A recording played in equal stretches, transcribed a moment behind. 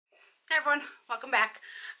Hi everyone, welcome back.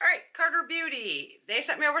 Alright, Carter Beauty. They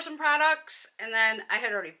sent me over some products and then I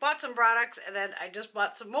had already bought some products and then I just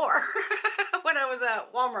bought some more when I was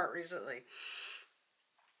at Walmart recently.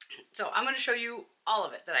 So I'm going to show you all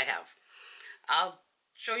of it that I have. I'll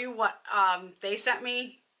show you what they sent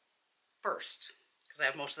me first because I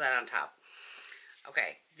have most of that on top.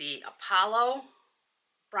 Okay, the Apollo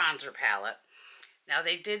bronzer palette. Now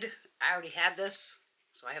they did, I already had this,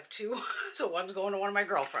 so I have two. So one's going to one of my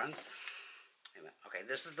girlfriends. Okay,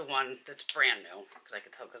 this is the one that's brand new, because I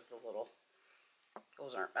can tell because the little,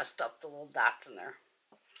 those aren't messed up, the little dots in there.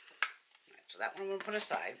 Alright, so that one I'm going to put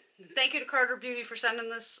aside. Thank you to Carter Beauty for sending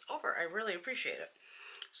this over. I really appreciate it.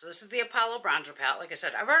 So this is the Apollo bronzer palette. Like I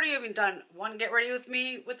said, I've already even done one Get Ready With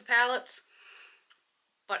Me with the palettes,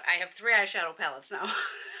 but I have 3 eyeshadow palettes now.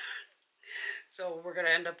 So we're going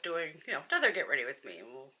to end up doing, you know, another Get Ready With Me, and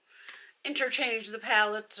we'll interchange the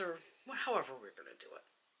palettes or however we're going to do it.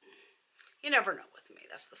 You never know with me.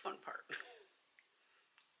 That's the fun part.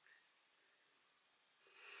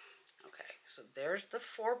 Okay, so there's the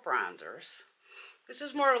 4 bronzers. This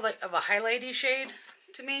is more like of a highlighty shade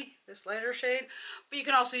to me, this lighter shade. But you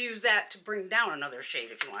can also use that to bring down another shade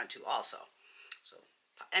if you wanted to also. So,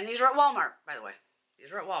 and these are at Walmart, by the way.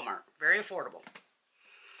 These are at Walmart. Very affordable.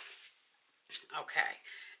 Okay,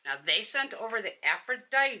 now they sent over the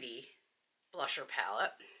Aphrodite blusher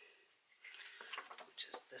palette, which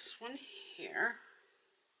is this one here.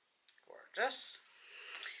 Gorgeous.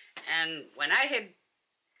 And when I had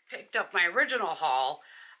picked up my original haul,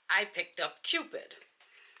 I picked up Cupid.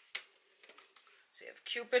 So you have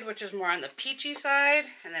Cupid, which is more on the peachy side,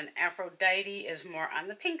 and then Aphrodite is more on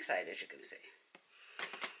the pink side, as you can see.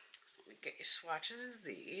 So let me get you swatches of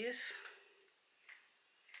these.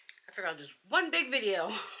 I figured I'll do one big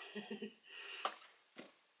video.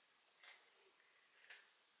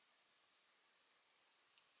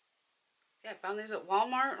 Yeah, I found these at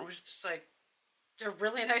Walmart and it was just like, they're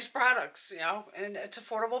really nice products, you know, and it's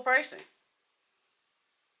affordable pricing.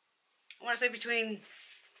 I want to say between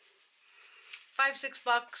 $5,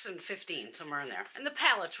 $6 and 15, somewhere in there. And the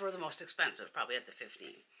palettes were the most expensive, probably at the 15.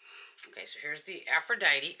 Okay, so here's the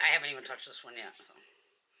Aphrodite. I haven't even touched this one yet, so.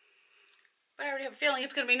 But I already have a feeling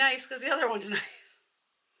it's going to be nice because the other one's nice.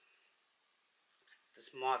 This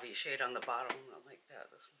mauve-y shade on the bottom, I like that,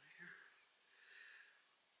 this one here.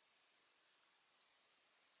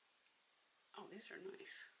 Oh, these are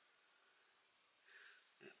nice.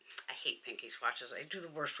 I hate pinky swatches. I do the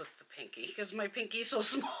worst with the pinky because my pinky's so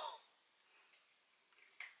small.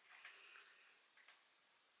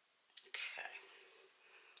 Okay.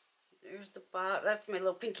 There's the bottom. That's my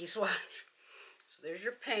little pinky swatch. So there's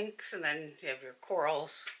your pinks, and then you have your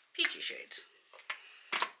corals, peachy shades.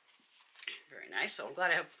 Very nice. So I'm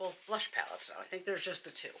glad I have both blush palettes now. I think there's just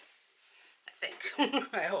the 2. I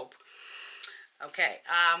think. I hope. Okay,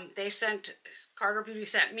 Carter Beauty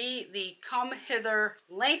sent me the Come Hither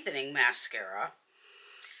Lengthening Mascara.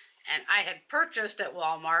 And I had purchased at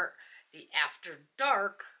Walmart the After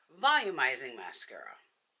Dark Volumizing Mascara.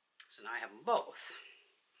 So now I have them both.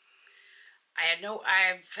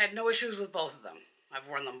 I've had no issues with both of them. I've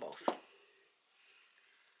worn them both.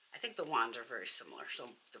 I think the wands are very similar, so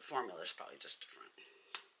the formula is probably just different.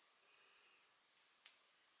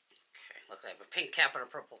 Okay, look, I have a pink cap and a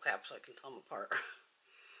purple cap so I can tell them apart.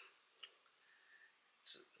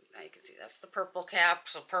 So now you can see that's the purple cap.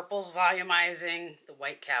 So purple's volumizing, the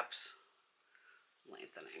white cap's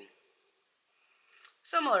lengthening.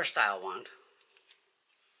 Similar style wand.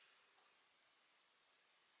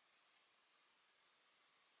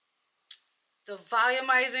 The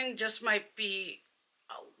volumizing just might be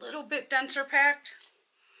a little bit denser packed.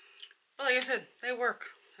 But like I said, they work.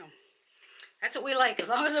 So that's what we like, as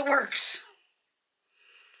long as it works.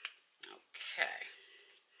 Okay.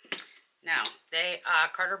 Now,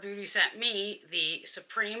 Carter Beauty sent me the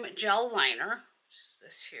Supreme Gel Liner, which is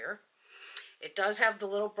this here. It does have the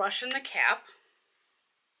little brush in the cap.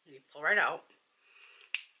 You pull right out.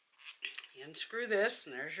 You unscrew this,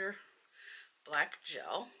 and there's your black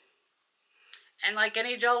gel. And like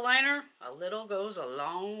any gel liner, a little goes a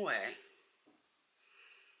long way.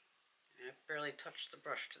 I barely touched the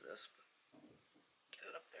brush to this, but get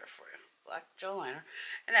it up there for you. Black gel liner.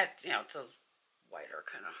 And that, you know, it's a whiter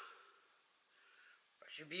kind of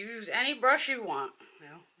brush. You use any brush you want, you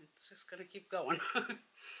know, it's just going to keep going.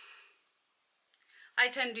 I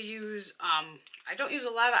tend to use, I don't use a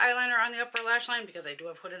lot of eyeliner on the upper lash line because I do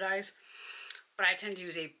have hooded eyes, but I tend to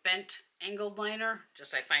use a bent angled liner,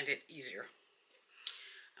 just I find it easier.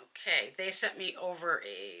 Okay, they sent me over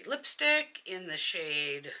a lipstick in the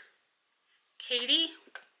shade Katie.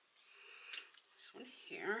 This one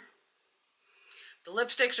here. The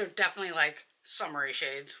lipsticks are definitely like summery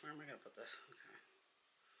shades. Where am I going to put this? Okay.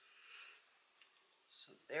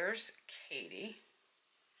 So there's Katie.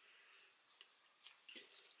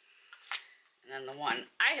 And then the one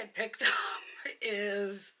I had picked up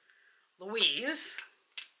is Louise.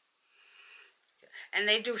 And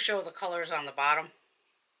they do show the colors on the bottom.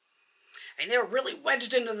 I mean, they're really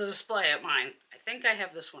wedged into the display at mine. I think I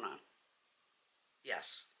have this one on.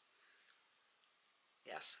 Yes.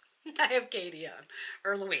 Yes. I have Katie on.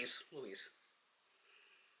 Or Louise. Louise.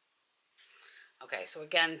 Okay, so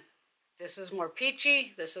again, this is more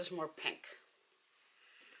peachy. This is more pink.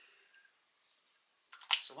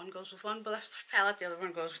 So one goes with one palette, the other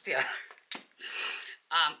one goes with the other.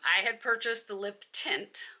 I had purchased the lip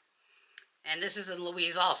tint. And this is in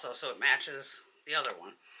Louise also, so it matches the other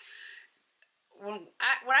one. When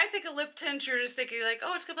I think of lip tint, you're just thinking like,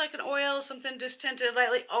 oh, it's gonna be like an oil, something just tinted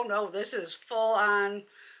lightly. Oh no, this is full on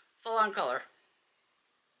color.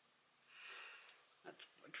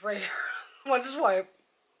 It's right here. One swipe.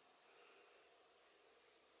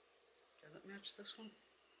 Does it match this one?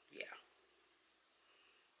 Yeah.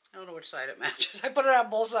 I don't know which side it matches. I put it on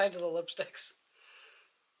both sides of the lipsticks.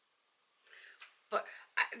 But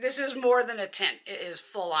this is more than a tint. It is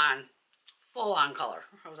full on color.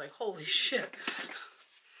 I was like, holy shit. Let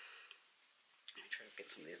me try to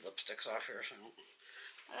get some of these lipsticks off here so I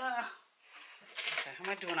don't. Okay, how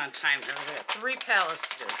am I doing on time here? We got 3 palettes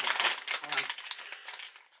to do. Hold on.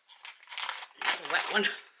 That's a wet one.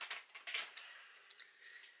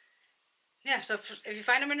 Yeah, so if you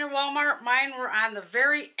find them in your Walmart, mine were on the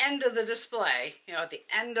very end of the display, you know, at the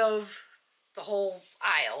end of the whole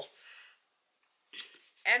aisle.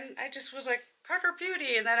 And I just was like, Carter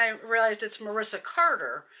Beauty, and then I realized it's Marissa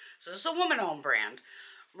Carter. So this is a woman-owned brand.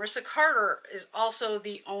 Marissa Carter is also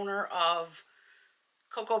the owner of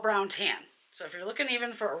Cocoa Brown Tan. So if you're looking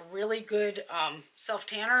even for a really good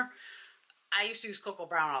self-tanner, I used to use Cocoa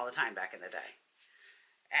Brown all the time back in the day.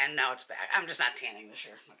 And now it's back. I'm just not tanning this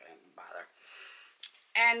year. I'm not going to even bother.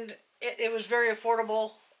 And it was very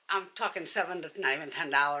affordable. I'm talking $7 to not even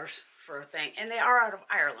 $10 for a thing. And they are out of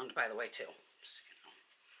Ireland, by the way, too. Just so you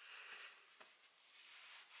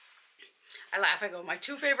know. I laugh. I go, my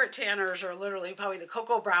 2 favorite tanners are literally probably the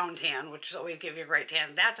Cocoa Brown Tan, which always give you a great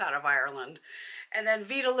tan. That's out of Ireland. And then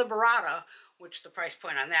Vita Liberata, which the price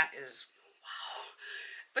point on that is, wow.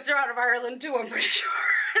 But they're out of Ireland too, I'm pretty sure.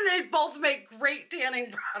 And they both make great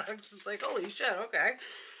tanning products. It's like, holy shit, okay.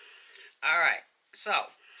 All right, so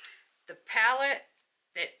the palette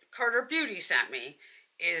that Carter Beauty sent me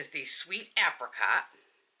is the Sweet Apricot,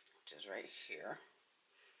 which is right here.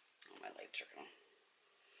 Oh, my lights are going.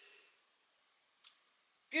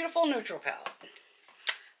 Beautiful neutral palette.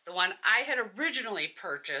 The one I had originally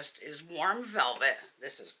purchased is Warm Velvet.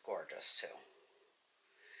 This is gorgeous too.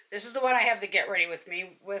 This is the one I have to get ready with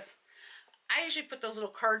me with. I usually put those little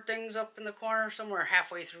card things up in the corner somewhere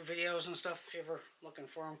halfway through videos and stuff if you're ever looking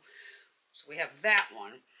for them. So we have that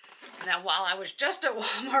one. Now while I was just at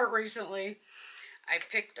Walmart recently, I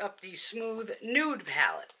picked up the Smooth Nude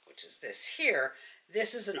palette, which is this here.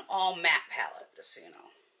 This is an all matte palette, just so you know.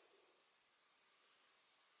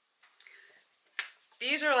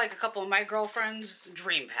 These are like a couple of my girlfriends'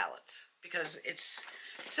 dream palettes because it's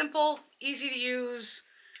simple, easy to use.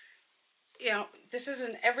 You know, this is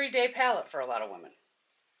an everyday palette for a lot of women.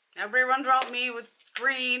 Everybody runs around me with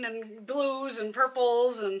green and blues and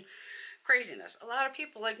purples and craziness. A lot of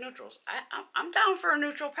people like neutrals. I'm down for a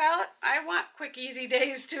neutral palette. I want quick, easy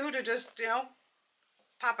days too to just, you know,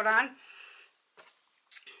 pop it on.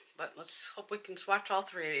 But let's hope we can swatch all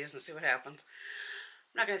 3 of these and see what happens.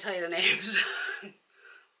 I'm not going to tell you the names.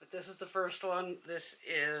 But this is the first one. This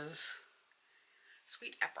is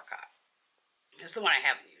Sweet Apricot. This is the one I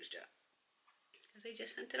haven't used yet. Because they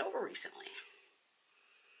just sent it over recently.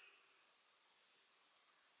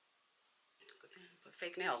 Put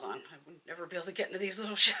fake nails on. I would never be able to get into these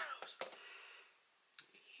little shadows.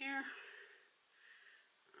 Here.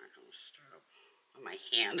 Alright, I'm going to start up on my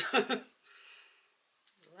hand.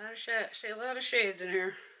 There's a lot of shades in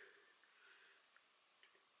here.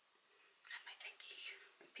 God,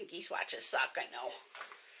 my pinky swatches suck, I know.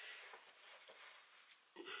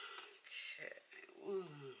 Okay.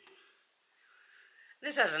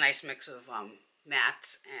 This has a nice mix of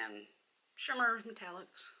mattes and shimmers,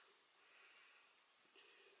 metallics.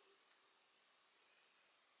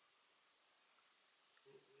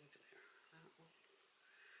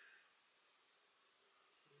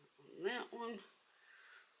 That one.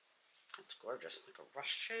 That's gorgeous, like a rust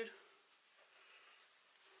shade.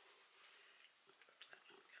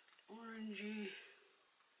 Orangey.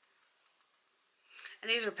 And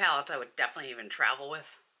these are palettes I would definitely even travel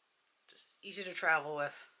with. Just easy to travel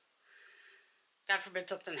with. God forbid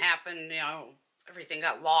something happened, you know, everything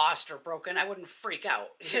got lost or broken, I wouldn't freak out,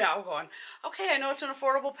 you know, going, okay, I know it's an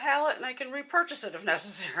affordable palette and I can repurchase it if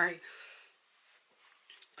necessary.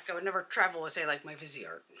 Like I would never travel with, say, like my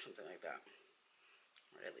Viseart or something like that.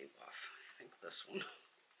 Where did I leave off? I think this one.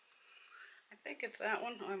 I think it's that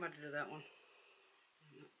one. Oh, I might have did that one.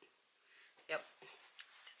 Yep.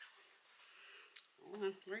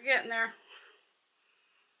 We're getting there.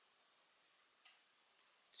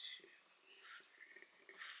 2,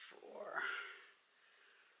 3, 4.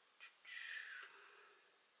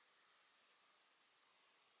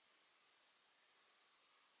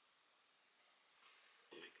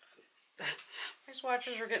 Oh my god. My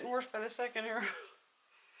swatches are getting worse by the second here.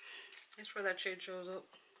 That's where that shade shows up.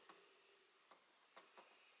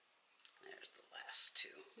 There's the last two.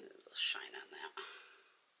 There's a little shine on that.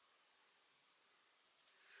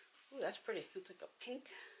 Ooh, that's pretty. It's like a pink.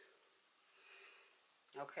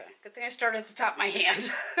 Okay, good thing I started at the top of my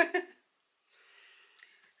hand.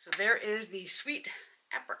 So there is the Sweet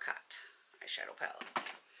Apricot eyeshadow palette.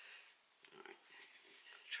 Alright,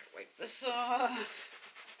 try to wipe this off.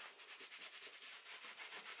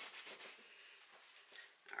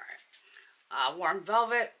 Alright, Warm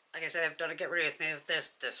Velvet. Like I said, I've done a get ready with me with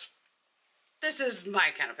this. This is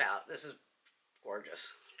my kind of palette. This is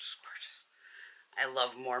gorgeous. Just gorgeous. I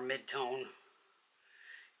love more mid-tone,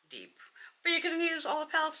 deep. But you can use all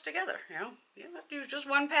the palettes together, you know? You don't have to use just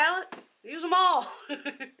one palette. Use them all.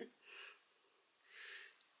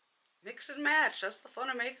 Mix and match. That's the fun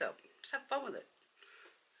of makeup. Just have fun with it.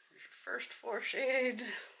 Here's your first 4 shades.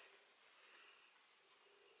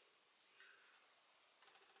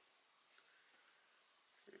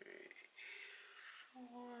 3,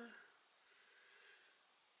 4.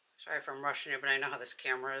 Sorry if I'm rushing you, but I know how this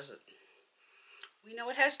camera is. We know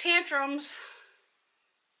it has tantrums.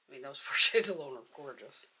 I mean, those 4 shades alone are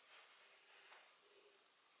gorgeous.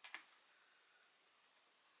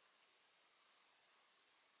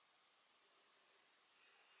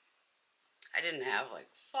 I didn't have like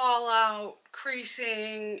fallout,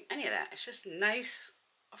 creasing, any of that. It's just nice,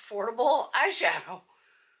 affordable eyeshadow.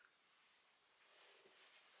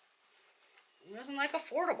 It wasn't like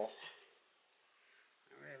affordable.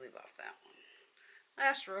 I really leave off that one.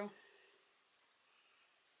 Last row.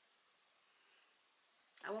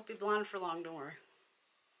 I won't be blonde for long, don't worry.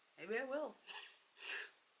 Maybe I will.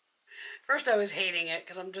 First I was hating it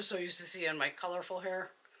because I'm just so used to seeing my colorful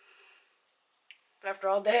hair. But after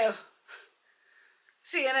all day of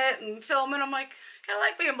seeing it and filming, I'm like, I kind of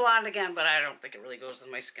like being blonde again, but I don't think it really goes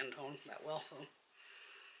with my skin tone that well. So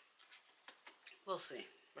we'll see.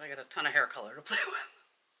 But I got a ton of hair color to play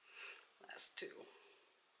with. Last 2.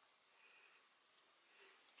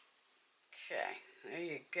 Okay, there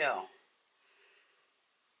you go.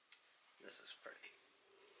 This is pretty.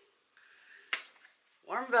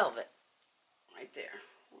 Warm Velvet. Right there.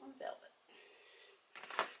 Warm Velvet.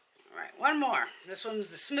 Alright, one more. This one's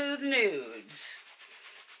the Smooth Nudes.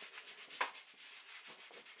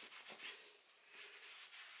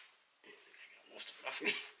 I got most of it off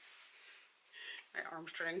me. My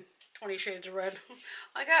arm's turning 20 shades of red.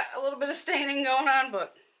 I got a little bit of staining going on,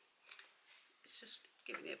 but it's just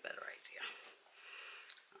giving you a better idea.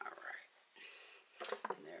 Alright.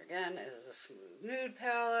 And there again is a Smooth Nude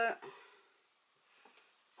palette.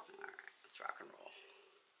 Alright, let's rock and roll.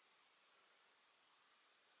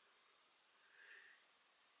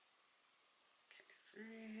 Okay,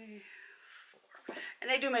 3, 4. And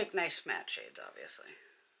they do make nice matte shades, obviously.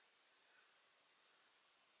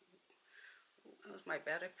 That was my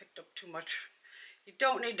bad. I picked up too much. You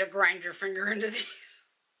don't need to grind your finger into these.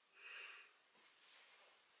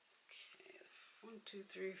 Okay, 1, 2,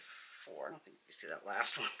 3, 4. I don't think you see that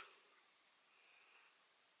last one.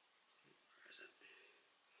 Where is it?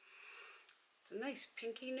 It's a nice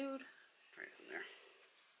pinky nude. Right in there.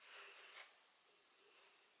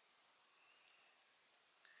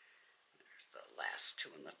 There's the last 2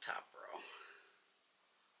 in the top row.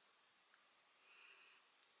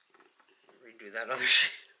 Redo that other shade.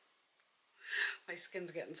 My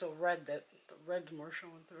skin's getting so red that the red's more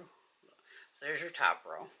showing through. So there's your top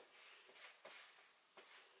row.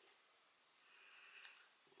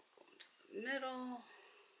 Go into the middle.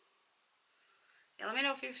 Yeah, let me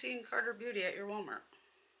know if you've seen Carter Beauty at your Walmart.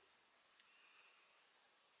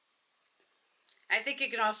 I think you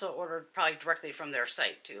can also order probably directly from their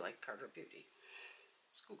site too, like Carter Beauty.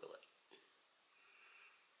 Just Google it.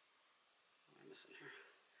 What am I missing here?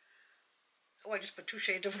 Oh, I just put 2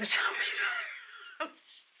 shades over the top.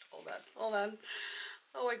 Hold on.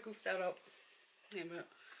 Oh, I goofed that up. Wait a minute.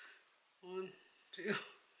 1, 2.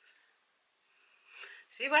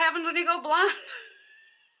 See what happens when you go blonde?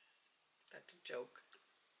 That's a joke.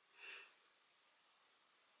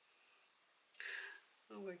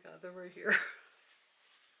 Oh my god, they're right here.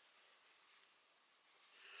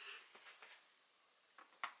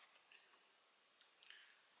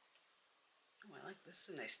 Oh, I like this. This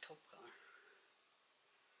is a nice taupe color.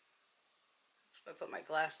 If I put my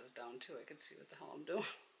glasses down too, I can see what the hell I'm doing.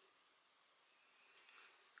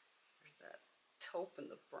 There's that taupe and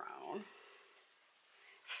the brown.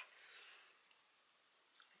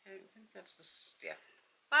 I think that's this, yeah,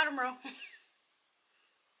 bottom row.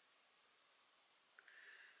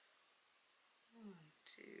 1,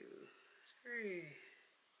 2, 3,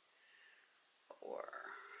 4.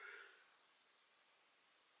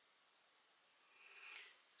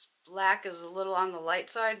 This black is a little on the light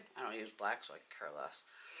side. I don't use black, so I care less.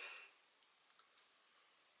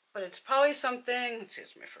 But it's probably something, let's see,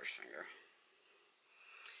 it's my first finger.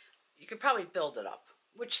 You could probably build it up,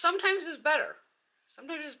 which sometimes is better.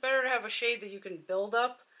 Sometimes it's better to have a shade that you can build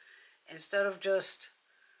up instead of just,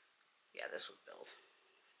 yeah, this would build.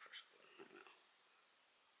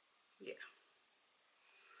 Yeah.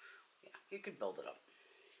 Yeah, you could build it up.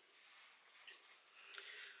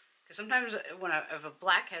 Because sometimes if a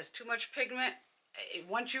black has too much pigment,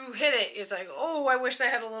 once you hit it, it's like, oh, I wish I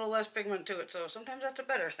had a little less pigment to it. So sometimes that's a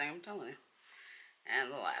better thing, I'm telling you. And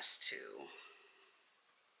the last two.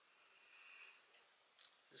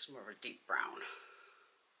 This is more of a deep brown.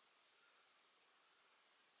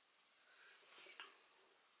 Yeah.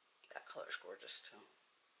 That color's gorgeous too.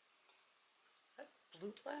 Is that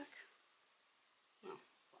blue black? No,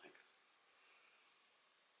 black.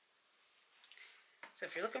 So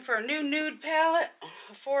if you're looking for a new nude palette,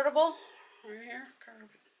 affordable, right here,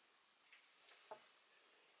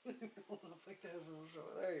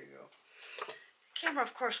 there you go. The camera,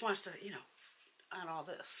 of course, wants to, you know, on all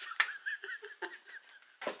this.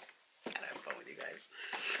 Gotta have fun with you guys.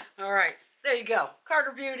 All right, there you go.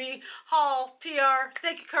 Carter Beauty haul, PR.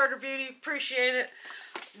 Thank you, Carter Beauty. Appreciate it.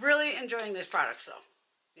 Really enjoying these products, though.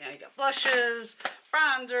 Yeah, you got blushes,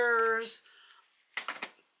 bronzers.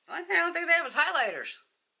 The only thing I don't think they have is highlighters.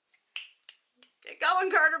 Get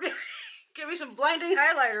going, Carter Beauty. Give me some blinding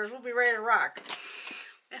highlighters. We'll be ready to rock.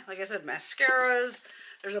 Yeah, like I said, mascaras.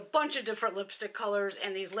 There's a bunch of different lipstick colors,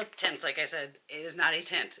 and these lip tints, like I said, it is not a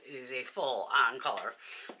tint. It is a full-on color.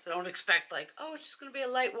 So don't expect like, oh, it's just going to be a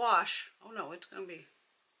light wash. Oh no, it's going to be...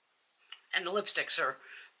 And the lipsticks are,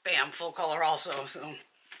 bam, full color also. So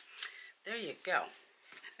there you go.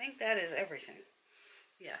 I think that is everything.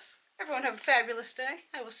 Yes. Everyone have a fabulous day.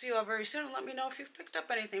 I will see you all very soon, and let me know if you've picked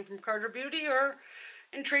up anything from Carter Beauty or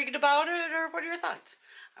intrigued about it, or what are your thoughts.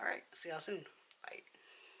 All right, see y'all soon.